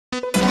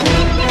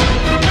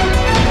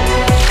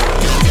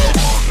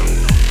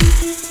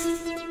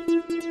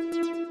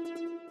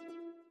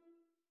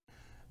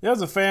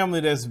There's a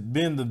family that's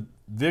been the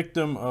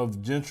victim of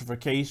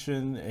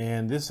gentrification,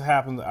 and this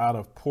happened out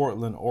of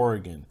Portland,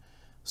 Oregon.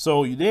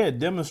 So they had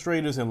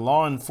demonstrators and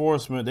law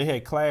enforcement. They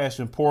had clashed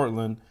in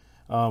Portland,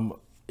 and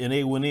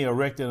when they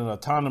erected an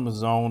autonomous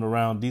zone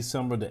around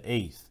December the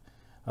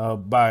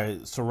 8th by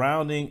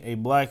surrounding a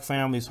black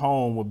family's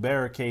home with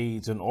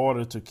barricades in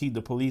order to keep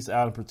the police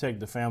out and protect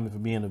the family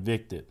from being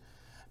evicted.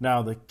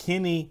 Now, the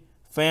Kinney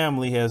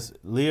family has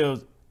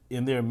lived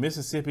in their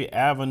Mississippi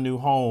Avenue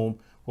home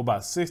for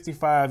about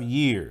 65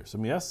 years. I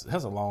mean, that's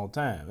a long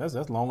time.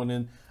 That's longer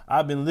than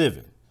I've been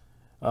living.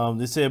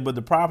 They said, but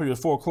the property was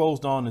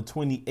foreclosed on in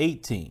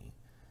 2018.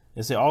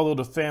 They said, although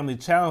the family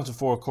challenged the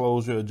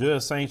foreclosure, a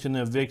judge sanctioned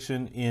the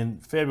eviction in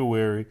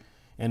February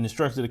and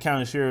instructed the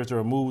county sheriff to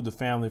remove the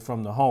family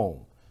from the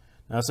home.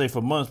 Now, I say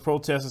for months,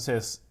 protesters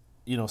have,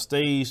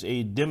 staged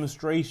a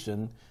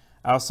demonstration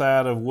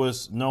outside of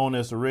what's known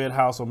as the Red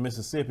House on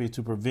Mississippi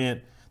to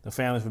prevent the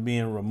family from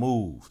being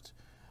removed.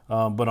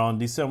 But on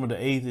December the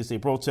 8th, they say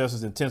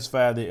protesters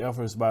intensified their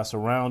efforts by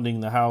surrounding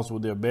the house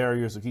with their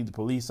barriers to keep the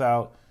police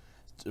out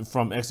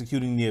from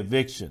executing the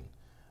eviction.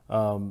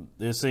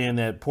 They're saying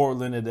that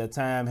Portland at that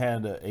time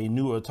had a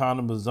new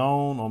autonomous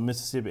zone on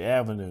Mississippi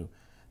Avenue.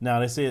 Now,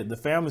 they said the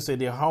family said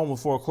their home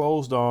was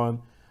foreclosed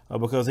on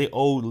because they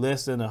owed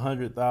less than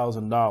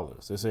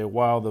 $100,000. They said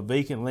while the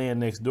vacant land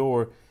next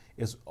door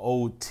is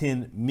owed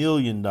 $10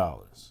 million.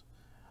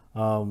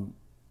 And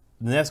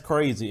that's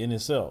crazy in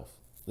itself.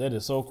 That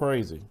is so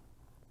crazy.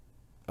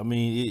 I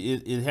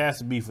mean, it has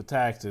to be for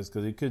taxes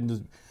because it couldn't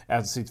just,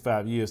 after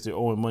 65 years, they're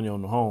owing money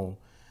on the home.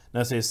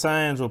 Now, say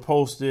signs were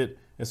posted,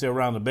 they say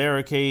around the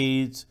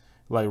barricades,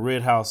 like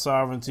Red House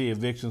sovereignty,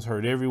 evictions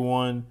hurt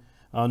everyone.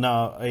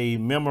 Now, a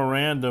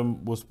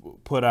memorandum was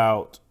put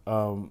out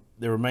that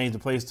remains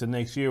in place till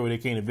next year where they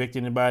can't evict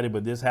anybody,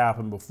 but this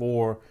happened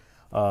before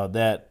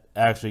that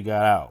actually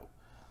got out.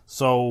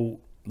 So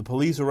the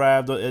police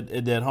arrived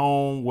at that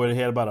home where they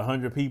had about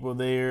 100 people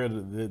there.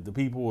 The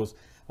people was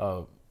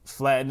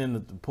flattening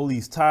the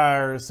police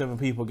tires. 7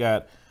 people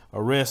got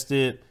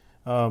arrested.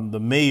 The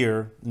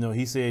mayor,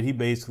 he said he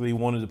basically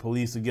wanted the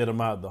police to get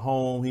them out of the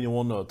home. He didn't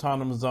want no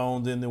autonomous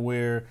zones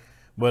anywhere,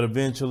 but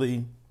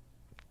eventually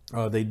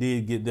they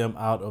did get them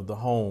out of the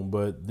home.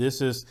 But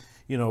this is,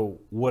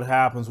 what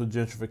happens with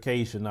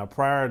gentrification. Now,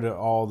 prior to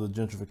all the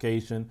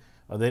gentrification,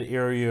 that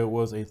area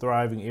was a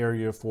thriving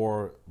area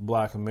for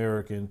Black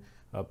American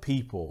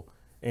people,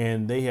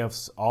 and they have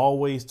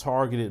always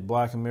targeted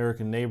Black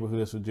American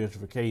neighborhoods for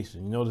gentrification.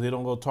 You notice they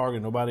don't go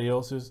target nobody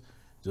else's,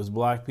 just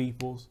Black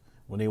people's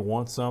when they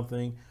want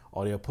something,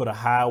 or they'll put a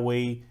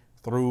highway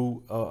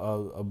through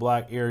a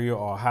Black area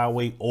or a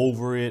highway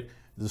over it,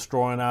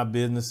 destroying our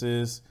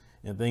businesses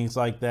and things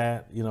like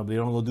that. They don't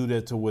go do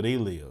that to where they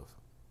live.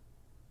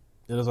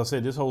 And as I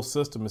said, this whole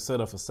system is set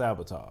up for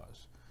sabotage.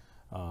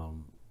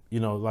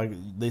 Like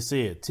they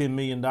said, $10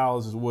 million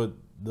is what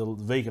the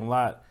vacant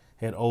lot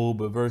had owed,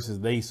 but versus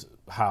they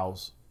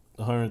house,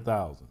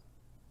 $100,000.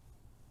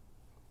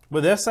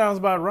 But that sounds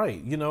about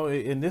right,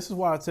 and this is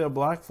why I tell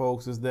Black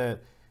folks is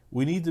that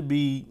we need to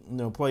be,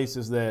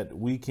 places that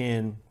we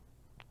can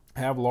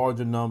have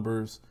larger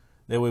numbers.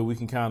 That way we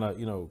can kind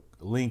of,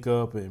 link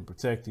up and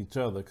protect each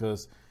other.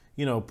 Because,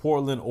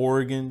 Portland,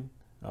 Oregon,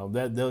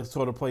 that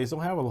sort of place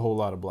don't have a whole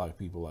lot of Black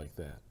people like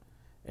that.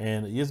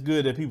 And it's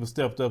good that people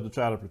stepped up to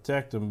try to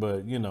protect them.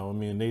 But,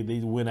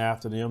 they went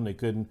after them. They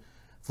couldn't,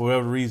 for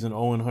whatever reason,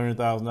 owing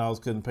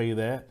 $100,000 couldn't pay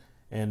that.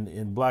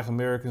 And Black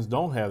Americans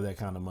don't have that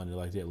kind of money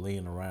like that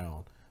laying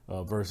around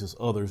versus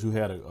others who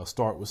had a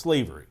start with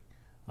slavery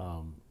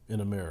in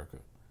America.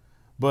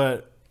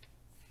 But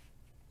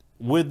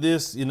with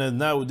this,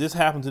 now this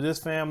happened to this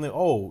family.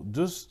 Oh,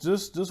 just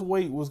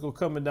wait what's going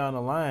coming down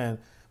the line,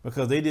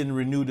 because they didn't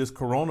renew this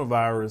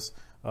coronavirus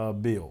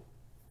bill.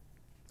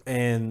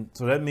 And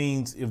so that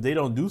means if they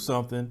don't do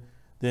something,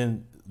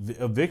 then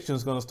eviction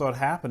is going to start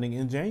happening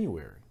in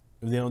January.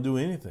 If they don't do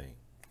anything,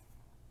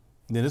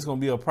 then it's going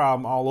to be a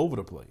problem all over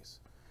the place.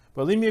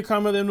 But leave me a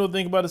comment. Let them know what you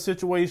think about the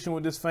situation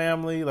with this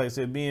family. Like I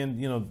said, being,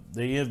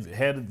 they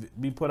had to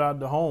be put out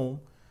of the home.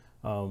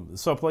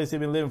 It's a place they've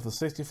been living for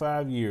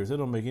 65 years. It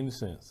don't make any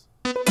sense.